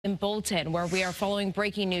In Bolton, where we are following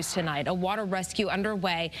breaking news tonight, a water rescue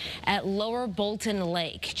underway at Lower Bolton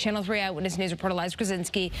Lake. Channel 3 Eyewitness News reporter Eliza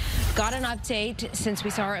Krasinski got an update since we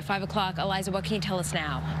saw her at 5 o'clock. Eliza, what can you tell us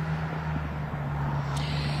now?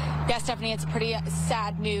 Yeah, Stephanie, it's pretty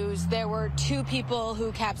sad news. There were two people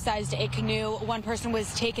who capsized a canoe. One person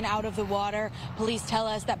was taken out of the water. Police tell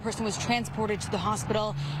us that person was transported to the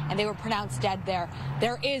hospital and they were pronounced dead there.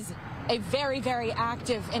 There is a very, very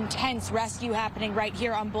active, intense rescue happening right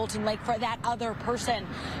here on Bolton Lake for that other person.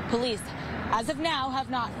 Police, as of now, have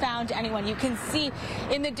not found anyone. You can see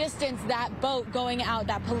in the distance that boat going out,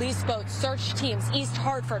 that police boat, search teams, East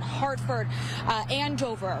Hartford,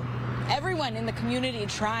 Andover. Everyone in the community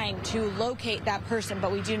trying to locate that person,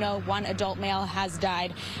 but we do know one adult male has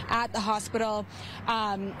died at the hospital.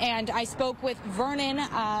 And I spoke with Vernon,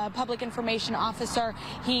 public information officer.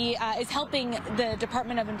 He is helping the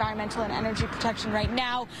Department of Environmental and Energy Protection right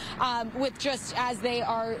now with just as they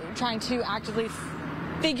are trying to actively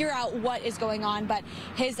figure out what is going on. But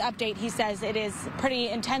his update, he says it is pretty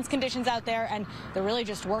intense conditions out there and they're really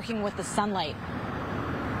just working with the sunlight.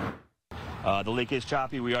 The lake is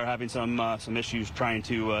choppy. We are having some issues trying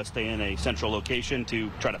to stay in a central location to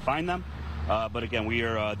try to find them. But again,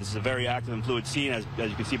 this is a very active and fluid scene, as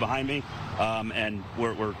you can see behind me, and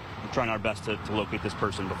we're trying our best to locate this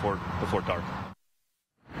person before dark.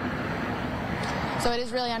 So it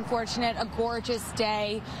is really unfortunate. A gorgeous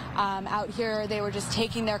day out here. They were just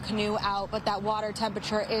taking their canoe out, but that water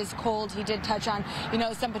temperature is cold. He did touch on,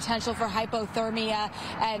 some potential for hypothermia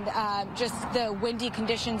and just the windy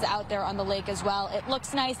conditions out there on the lake as well. It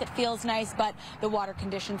looks nice, it feels nice, but the water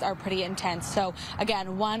conditions are pretty intense. So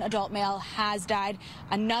again, one adult male has died.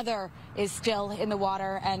 Another is still in the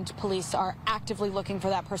water, and police are actively looking for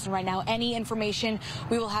that person right now. Any information,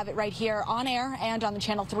 we will have it right here on air and on the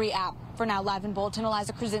Channel 3 app. For now, live in Bolton,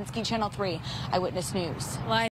 Eliza Krasinski, Channel 3 Eyewitness News.